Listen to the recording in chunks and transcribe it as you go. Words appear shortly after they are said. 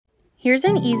Here's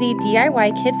an easy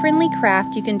DIY kid-friendly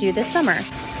craft you can do this summer.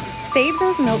 Save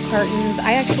those milk cartons.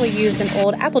 I actually used an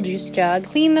old apple juice jug.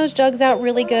 Clean those jugs out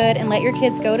really good and let your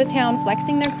kids go to town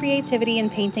flexing their creativity and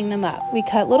painting them up. We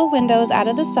cut little windows out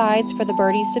of the sides for the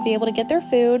birdies to be able to get their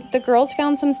food. The girls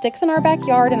found some sticks in our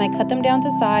backyard and I cut them down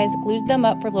to size, glued them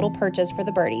up for little perches for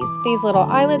the birdies. These little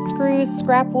eyelet screws,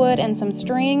 scrap wood, and some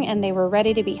string, and they were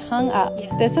ready to be hung up.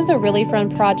 This is a really fun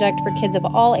project for kids of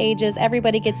all ages.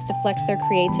 Everybody gets to flex their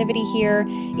creativity here.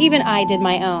 Even I did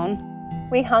my own.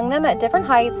 We hung them at different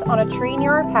heights on a tree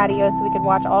near our patio so we could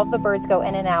watch all of the birds go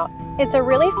in and out. It's a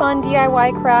really fun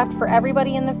DIY craft for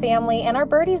everybody in the family, and our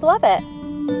birdies love it.